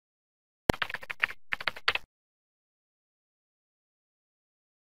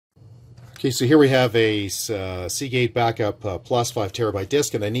Okay, so here we have a Seagate Backup Plus 5 terabyte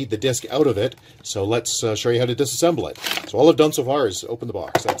disk, and I need the disk out of it, so let's show you how to disassemble it. So all I've done so far is open the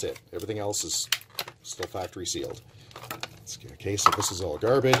box, that's it. Everything else is still factory sealed. Okay, so this is all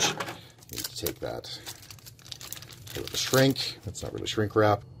garbage. Need to take that with the shrink. That's not really shrink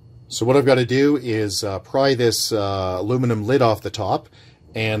wrap. So what I've got to do is pry this aluminum lid off the top,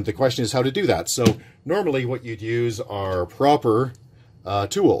 and the question is how to do that. So normally what you'd use are proper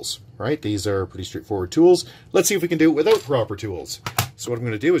tools, right? These are pretty straightforward tools. Let's see if we can do it without proper tools. So what I'm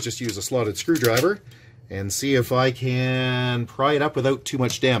going to do is just use a slotted screwdriver and see if I can pry it up without too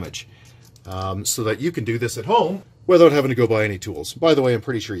much damage, so that you can do this at home without having to go buy any tools. By the way, I'm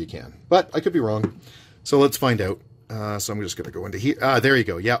pretty sure you can, but I could be wrong. So let's find out. So I'm just going to go into here. There you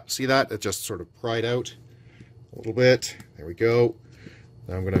go. Yeah, see that? It just sort of pried out a little bit. There we go.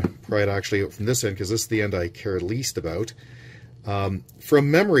 Now I'm going to pry it actually out from this end, because this is the end I care least about. From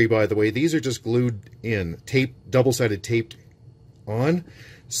memory, by the way, these are just glued in, double-sided taped on.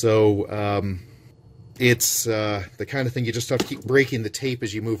 So it's the kind of thing you just have to keep breaking the tape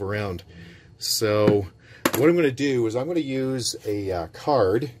as you move around. So what I'm going to do is I'm going to use a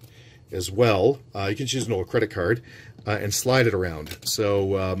card as well. You can choose an old credit card and slide it around.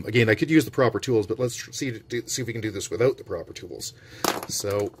 So again, I could use the proper tools, but let's see if we can do this without the proper tools.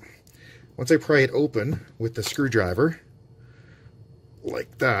 So once I pry it open with the screwdriver,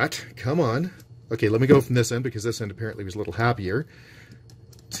 like that, come on. Okay, let me go from this end, because this end apparently was a little happier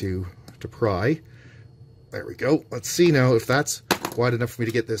to pry. There we go. Let's see now if that's wide enough for me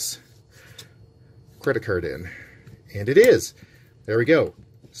to get this credit card in. And it is. There we go.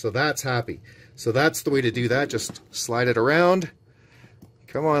 So that's happy. So that's the way to do that. Just slide it around.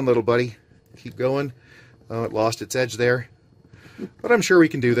 Come on, little buddy. Keep going. Oh, it lost its edge there. But I'm sure we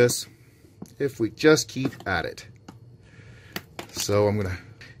can do this if we just keep at it. So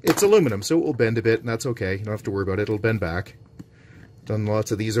it's aluminum, so it will bend a bit, and that's okay. You don't have to worry about it. It'll bend back. Done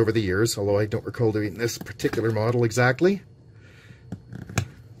lots of these over the years, although I don't recall doing this particular model exactly.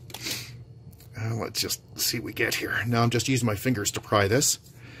 Let's just see what we get here. Now I'm just using my fingers to pry this,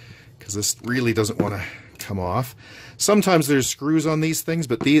 because this really doesn't want to come off. Sometimes there's screws on these things,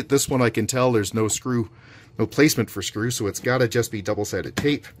 but this one I can tell there's no placement for screws, so it's got to just be double-sided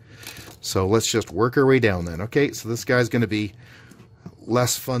tape. So let's just work our way down then. Okay, so this guy's going to be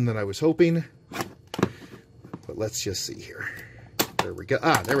less fun than I was hoping, but let's just see here. There we go.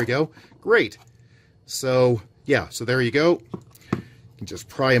 There we go. Great. So yeah, so there you go. You can just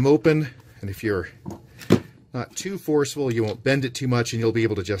pry them open, and if you're not too forceful, you won't bend it too much, and you'll be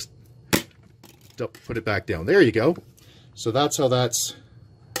able to just put it back down. There you go. So that's how that's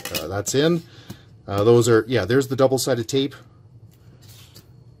in. Those are, yeah, there's the double-sided tape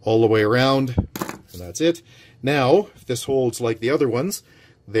all the way around, and that's it. Now, if this holds like the other ones,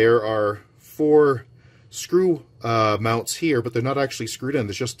 there are 4 screw mounts here, but they're not actually screwed in.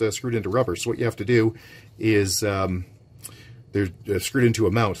 They're just screwed into rubber. So what you have to do is, they're screwed into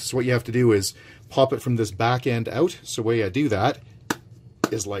a mount. So what you have to do is pop it from this back end out. So the way I do that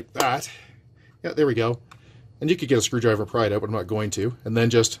is like that. Yeah, there we go. And you could get a screwdriver and pry it out, but I'm not going to. And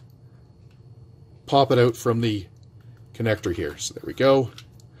then just pop it out from the connector here. So there we go.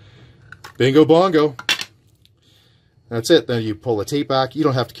 Bingo bongo. That's it. Then you pull the tape back. You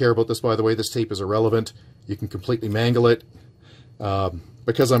don't have to care about this, by the way. This tape is irrelevant. You can completely mangle it.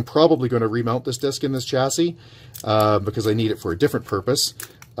 Because I'm probably going to remount this disc in this chassis, because I need it for a different purpose.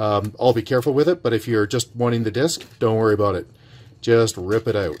 I'll be careful with it, but if you're just wanting the disc, don't worry about it. Just rip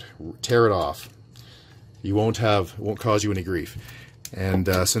it out. Tear it off. It won't cause you any grief. And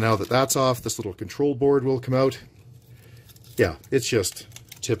so now that that's off, this little control board will come out. Yeah, it's just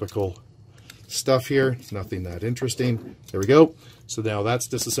typical stuff here. It's nothing that interesting. There we go. So now that's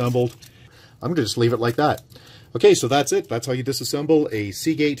disassembled. I'm going to just leave it like that. Okay, so that's it. That's how you disassemble a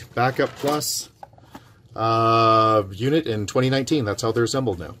Seagate Backup Plus unit in 2019. That's how they're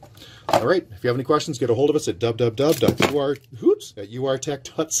assembled now. All right, if you have any questions, get a hold of us at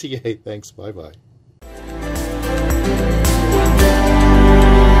www.urtech.ca. Thanks, bye-bye.